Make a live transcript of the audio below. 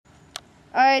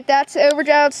Alright, that's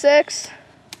overjiled6.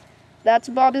 That's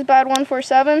Bob's Bad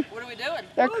 147. What are we doing?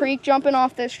 They're creek jumping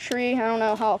off this tree. I don't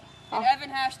know how. And Evan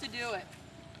has to do it.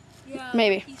 Yeah,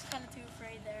 maybe. He's kind of too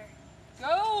afraid there.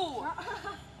 Go!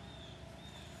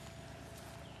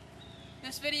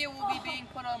 This video will be being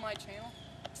put on my channel.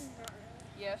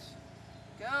 Yes.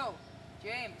 Go,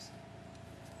 James.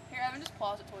 Here, Evan, just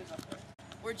pause it till he's up there.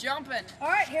 We're jumping. All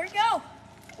right, here we go.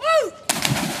 Woo!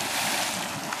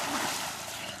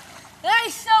 That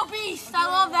is so beast. I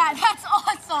love that. That's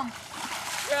awesome.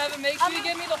 Here, Evan, make sure you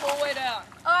get me the whole way down.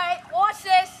 All right, watch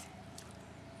this.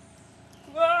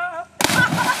 It's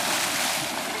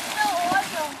so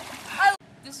awesome.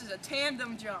 This is a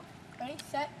tandem jump. Ready,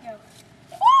 set, go.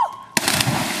 Woo!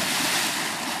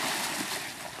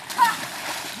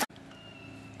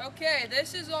 Okay,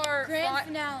 this is our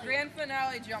Grand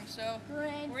finale jump. So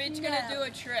we're each gonna do a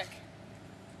trick.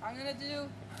 I'm gonna do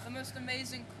the most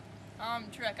amazing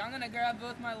trick. I'm gonna grab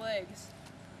both my legs.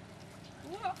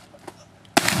 Whoa.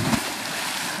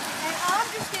 And I'm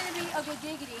just gonna be okay.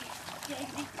 Giggity,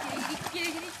 giggity, giggity,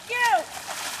 giggity, go!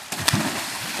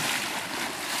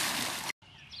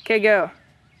 Okay, go.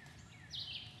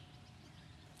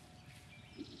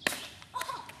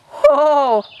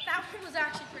 Oh! That one was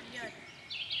actually pretty good.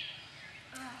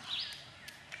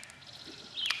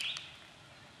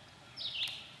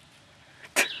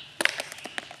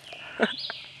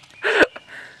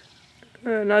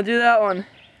 Now do that one.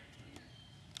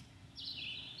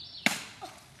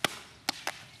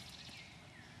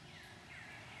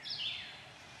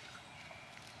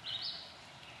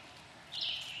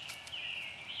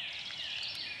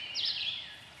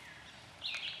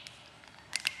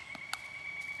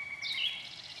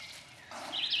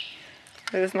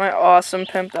 There's my awesome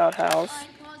pimped out house.